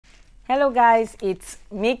Hello guys, it's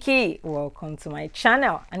Mickey. Welcome to my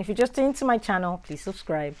channel, and if you're just into my channel, please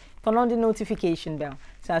subscribe, turn on the notification bell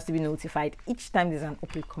so as to be notified each time there's an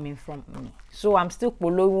upload coming from me. So I'm still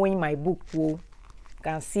following my book. You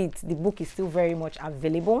can see it, the book is still very much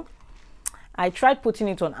available. I tried putting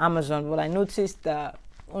it on Amazon, but I noticed that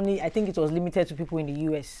I think it was limited to people in the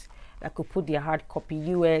US that could put their hard copy.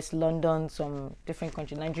 US, London, some different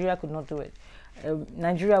countries. Nigeria could not do it.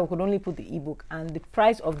 Nigeria, we could only put the ebook, and the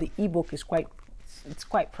price of the ebook is quite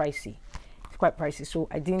pricey. It's quite pricey, so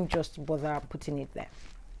I didn't just bother putting it there.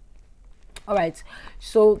 All right,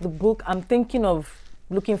 so the book, I'm thinking of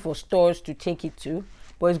looking for stores to take it to,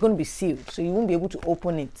 but it's going to be sealed, so you won't be able to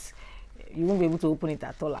open it. You won't be able to open it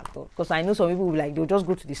at all, because I know some people will be like, they'll just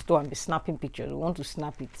go to the store and be snapping pictures. They want to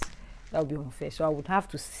snap it. That would be unfair, so I would have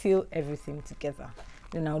to seal everything together.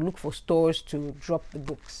 Then I'll look for stores to drop the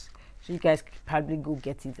books, so you guys can probably go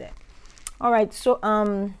get it there. All right, so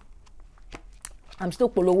I'm still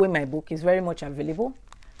following my book. It's very much available.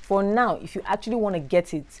 For now, if you actually want to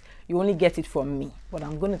get it, you only get it from me, but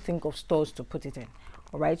I'm going to think of stores to put it in.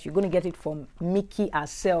 All right, you're going to get it from Mickey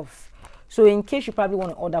herself. So in case you probably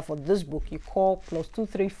want to order for this book, you call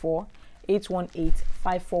 +234 818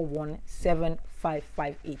 541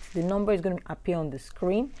 7558. The number is going to appear on the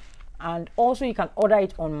screen, and also you can order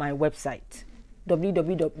it on my website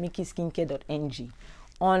www.mickeyskincare.ng.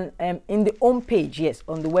 On in the home page, yes,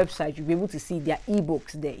 on the website, you'll be able to see their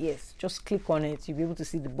ebooks there. Yes, just click on it, you'll be able to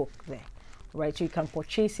see the book there. Right, so you can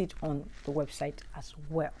purchase it on the website as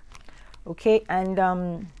well. Okay,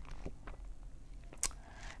 and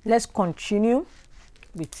let's continue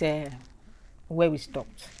with where we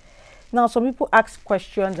stopped. Now, some people ask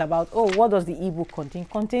questions about, oh, what does the ebook contain? It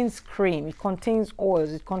contains cream, it contains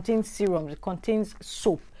oils, it contains serums, it contains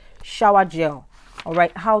soap, shower gel. All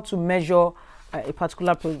right, how to measure a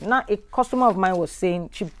particular product. Now, a customer of mine was saying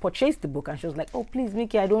she purchased the book and she was like, oh, please,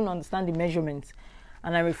 Mickey, I don't understand the measurements.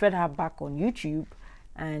 And I referred her back on YouTube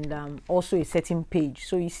and also a certain page.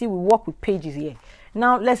 So you see, we work with pages here.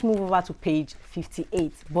 Now, let's move over to page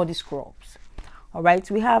 58, body scrubs. All right,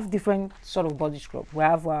 we have different sort of body scrub. We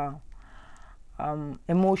have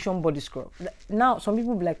emulsion body scrub. Now, some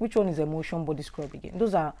people will be like, which one is emulsion body scrub again?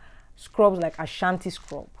 Those are scrubs like Ashanti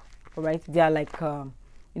scrub. All right, they are like you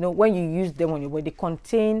know, when you use them on your body, they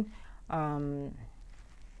contain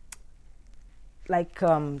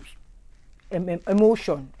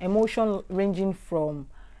emulsion ranging from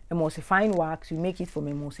emulsifying wax. You make it from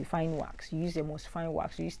emulsifying wax. You use emulsifying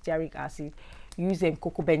wax, you use stearic acid, you use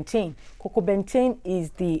cocoa bentane. Cocoa bentane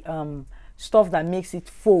is the stuff that makes it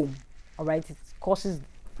foam. All right, it causes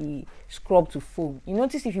the scrub to foam. You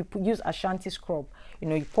notice if you use Ashanti scrub, you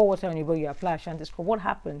know, you pour water on your body, you apply Ashanti scrub, what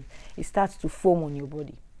happens? It starts to foam on your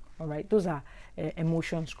body. All right, those are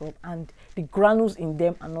emulsion scrub, and the granules in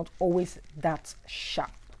them are not always that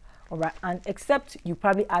sharp. All right, and except you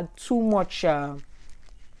probably add too much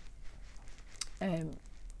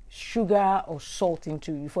sugar or salt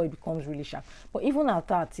into it before it becomes really sharp. But even at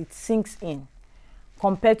that, it sinks in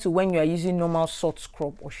compared to when you are using normal salt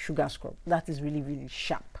scrub or sugar scrub. That is really, really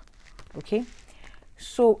sharp. Okay,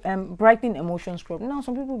 so brightening emulsion scrub. Now,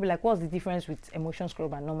 some people will be like, what's the difference with emulsion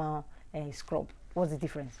scrub and normal scrub? What's the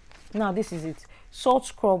difference? Now, this is it. Salt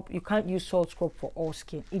scrub, you can't use salt scrub for all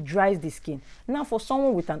skin. It dries the skin. Now, for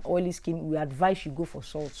someone with an oily skin, we advise you go for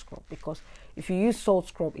salt scrub, because if you use salt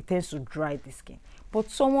scrub, it tends to dry the skin.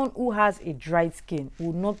 But someone who has a dried skin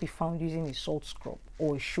will not be found using a salt scrub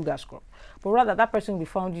or a sugar scrub, but rather that person will be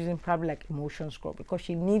found using probably like emulsion scrub, because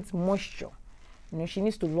she needs moisture. You know, she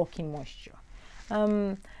needs to lock in moisture.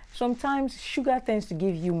 Sometimes sugar tends to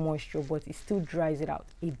give you moisture, but it still dries it out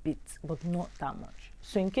a bit, but not that much.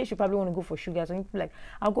 So in case you probably want to go for sugar, so you be like,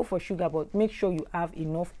 I'll go for sugar, but make sure you have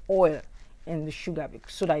enough oil in the sugar,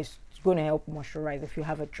 so that it's going to help moisturize if you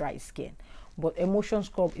have a dry skin. But emulsion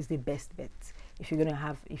scrub is the best bet. If you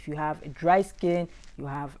have a dry skin, you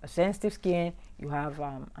have a sensitive skin, you have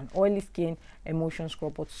an oily skin, emulsion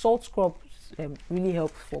scrub. But salt scrub really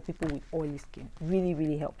helps for people with oily skin. Really,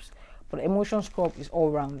 really helps. But emulsion scrub is all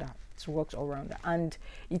rounder. It works all rounder, and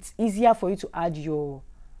it's easier for you to add your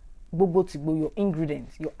your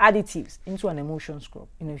ingredients, your additives into an emulsion scrub.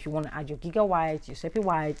 You know, if you want to add your Giga White, your Seppi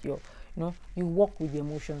White, you work with the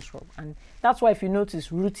emulsion scrub. And that's why if you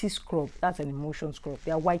notice Rooty scrub, that's an emulsion scrub.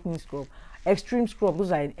 They are whitening scrub. Extreme scrub,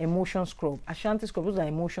 those are an emulsion scrub. Ashanti scrub, those are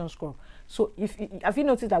emulsion scrub. So if you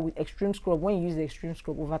notice that with extreme scrub, when you use the extreme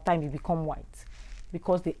scrub, over time you become white.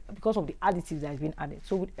 because of the additives that have been added.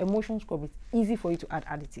 So with emulsion scrub, it's easy for you to add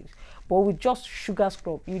additives, but with just sugar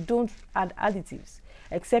scrub, you don't add additives,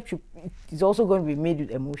 except it's also going to be made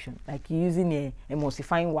with emulsion, like you're using a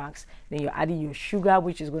emulsifying wax, then you're adding your sugar,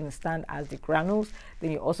 which is going to stand as the granules,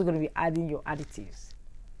 then you're also going to be adding your additives.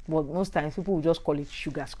 But most times people will just call it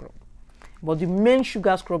sugar scrub. But the main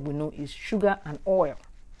sugar scrub we know is sugar and oil.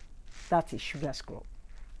 That is sugar scrub.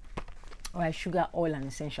 Alright, sugar, oil, and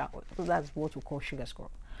essential oil. So that's what we call sugar scrub.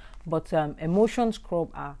 But emulsion scrub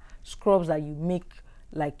are scrubs that you make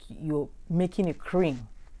like you're making a cream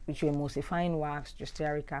with your emulsifying wax, your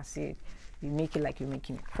stearic acid. You make it like you're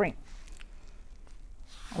making a cream.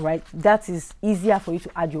 Alright, that is easier for you to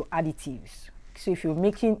add your additives. So if you're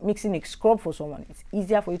mixing a scrub for someone, it's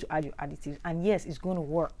easier for you to add your additives. And yes, it's going to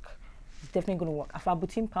work. It's definitely going to work.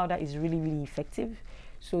 Afabutin powder is really, really effective.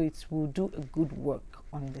 So it will do a good work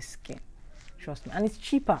on the skin. Trust me. And it's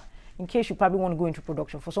cheaper, in case you probably want to go into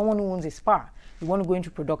production. For someone who owns a spa, you want to go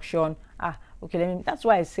into production. Okay, that's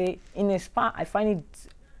why I say in a spa, I find it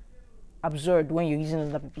absurd when you're using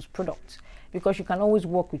other people's products, because you can always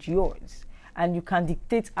work with yours and you can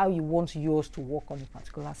dictate how you want yours to work on a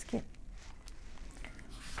particular skin.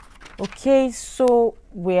 Okay, so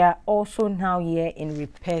we are also now here in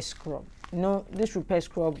repair scrub. This repair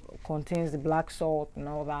scrub contains the black salt and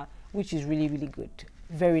all that, which is really, really good.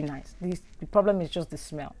 Very nice. The problem is just the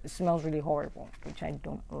smell. It smells really horrible, which I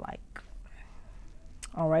don't like.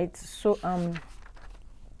 All right, so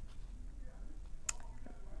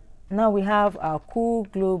now we have our Cool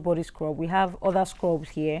Glow body scrub. We have other scrubs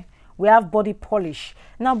here. We have body polish.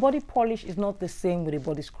 Now, body polish is not the same with a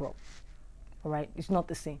body scrub. All right, it's not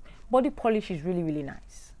the same. Body polish is really, really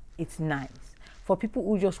nice. It's nice for people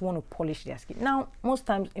who just want to polish their skin. Now, most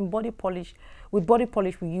times with body polish,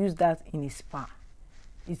 we use that in a spa.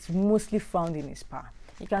 It's mostly found in a spa.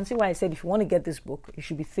 You can see why I said if you want to get this book, you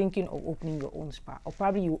should be thinking of opening your own spa, or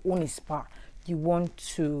probably you own a spa you want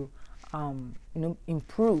to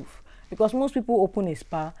improve, because most people open a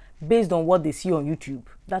spa based on what they see on YouTube.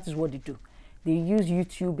 That is what they do. They use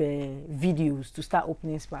YouTube videos to start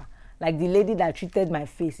opening spa. Like the lady that treated my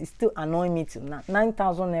face is still annoying me till now.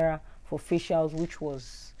 9,000 naira for facials, which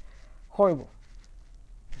was horrible.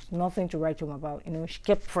 There's nothing to write home about. She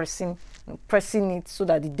kept pressing it so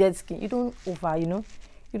that the dead skin, you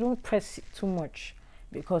don't press it too much,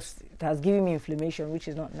 because it has given me inflammation, which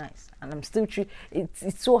is not nice. And I'm still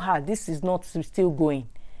it's so hard. This is not still going.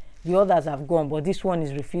 The others have gone, but this one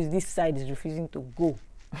is refused. This side is refusing to go.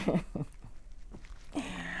 I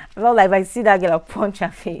felt like if I see that girl, I'll punch her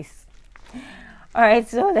face. All right,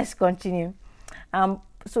 so let's continue.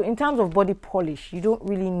 So in terms of body polish, you don't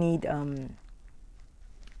really need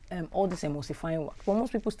all this emulsifying wax, but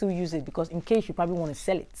most people still use it because in case you probably want to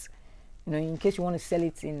sell it, in case you want to sell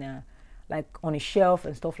it in like on a shelf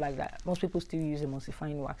and stuff like that. Most people still use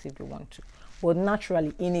emulsifying wax if they want to, but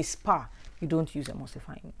naturally in a spa you don't use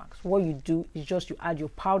emulsifying wax. What you do is just you add your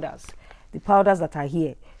powders, the powders that are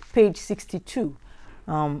here, page 62.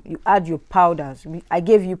 You add your powders. I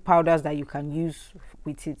gave you powders that you can use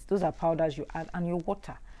with it. Those are powders you add, and your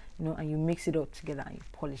water, and you mix it all together and you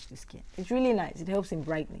polish the skin. It's really nice. It helps in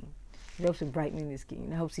brightening. It helps in brightening the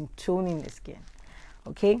skin. It helps in toning the skin.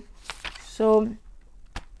 Okay, so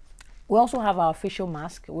we also have our facial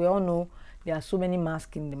mask. We all know there are so many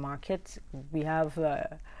masks in the market. We have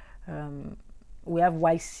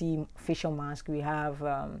YC facial mask. We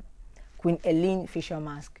have Queen Elaine facial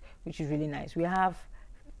mask, which is really nice. We have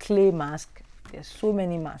clay mask. There's so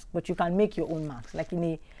many masks, but you can make your own mask. Like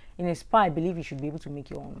in a spa, I believe you should be able to make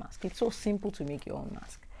your own mask. It's so simple to make your own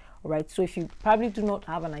mask. All right, so if you probably do not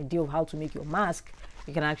have an idea of how to make your mask,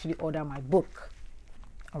 you can actually order my book.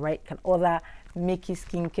 All right, you can order Makey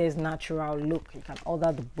Skincare's Natural Look. You can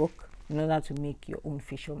order the book in order to make your own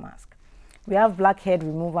facial mask. We have blackhead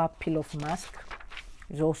remover peel-off mask.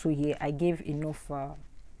 It's also here. I gave enough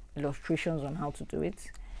illustrations on how to do it.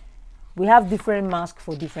 We have different masks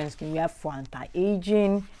for different skin. We have for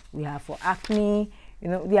anti-aging, we have for acne.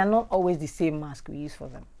 They are not always the same mask we use for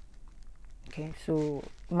them. Okay, so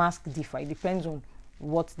mask differ. It depends on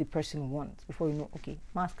what the person wants before you know, okay,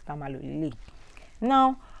 mask tamalolele.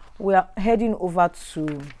 Now we are heading over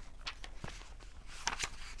to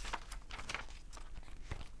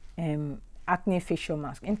acne facial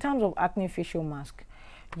mask. In terms of acne facial mask,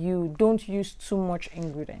 you don't use too much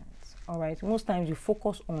ingredients. All right, most times you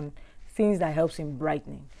focus on things that helps in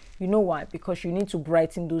brightening. You know why? Because you need to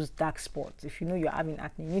brighten those dark spots. If you know you're having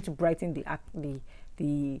acne, you need to brighten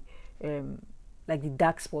like the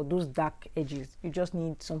dark spot, those dark edges. You just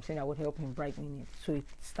need something that would help in brightening it so it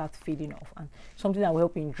starts fading off, and something that will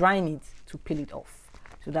help in drying it to peel it off.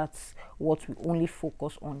 So that's what we only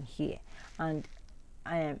focus on here. And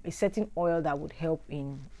a certain oil that would help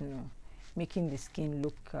in, you know, making the skin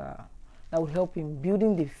look that would help in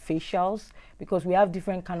building the facials, because we have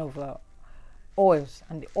different kind of oils,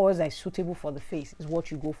 and the oils that are suitable for the face is what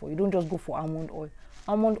you go for. You don't just go for almond oil.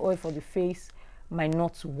 Almond oil for the face might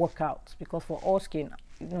not work out, because for all skin,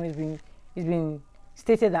 you know, it's been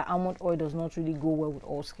stated that almond oil does not really go well with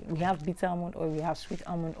all skin. We have bitter almond oil, we have sweet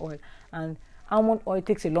almond oil, and almond oil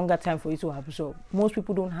takes a longer time for it to absorb. Most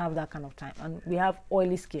people don't have that kind of time. And we have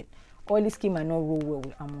oily skin. Oily skin might not roll well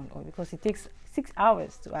with almond oil because it takes 6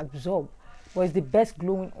 hours to absorb. But it's the best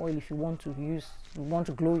glowing oil if you want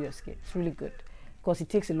to glow your skin. It's really good because it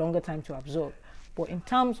takes a longer time to absorb. But in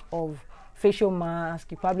terms of facial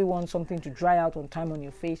mask, you probably want something to dry out on time on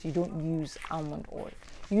your face. You don't use almond oil.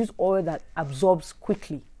 You use oil that absorbs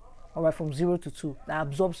quickly. All right, from 0 to 2, that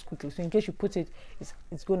absorbs quickly. So in case you put it,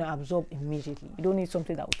 it's going to absorb immediately. You don't need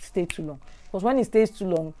something that would stay too long, because when it stays too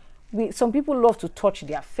long, some people love to touch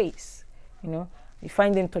their face. You know, you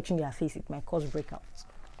find them touching their face, it might cause breakouts.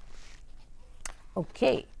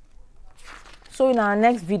 Okay, so in our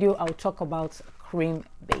next video, I'll talk about cream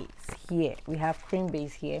base. Here we have cream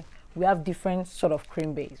base. Here we have different sort of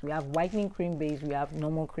cream base. We have whitening cream base, we have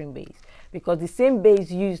normal cream base, because the same base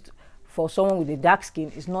used for someone with a dark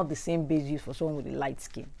skin is not the same base used for someone with a light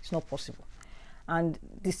skin. It's not possible. And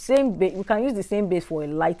the same base, we can use the same base for a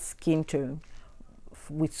light skin tone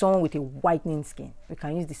with someone with a whitening skin. We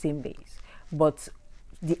can use the same base, but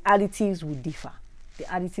the additives will differ. The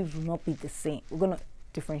additives will not be the same. We're going to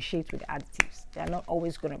differentiate with the additives. They are not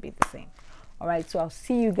always going to be the same. All right, so I'll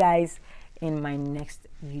see you guys in my next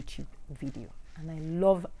YouTube video. And I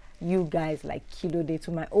love you guys like Kilo Day.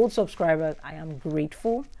 To my old subscribers, I am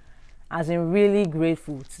grateful, as in really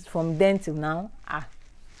grateful. From then till now,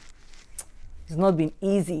 it's not been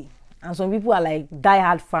easy. And some people are like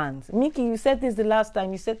die-hard fans. Mickey, you said this the last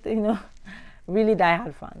time. You said, you know, really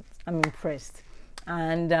die-hard fans. I'm impressed.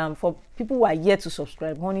 And for people who are yet to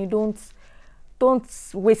subscribe, honey, don't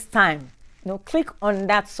waste time. You know, click on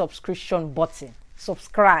that subscription button.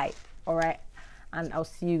 Subscribe. All right. And I'll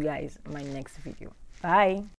see you guys in my next video. Bye.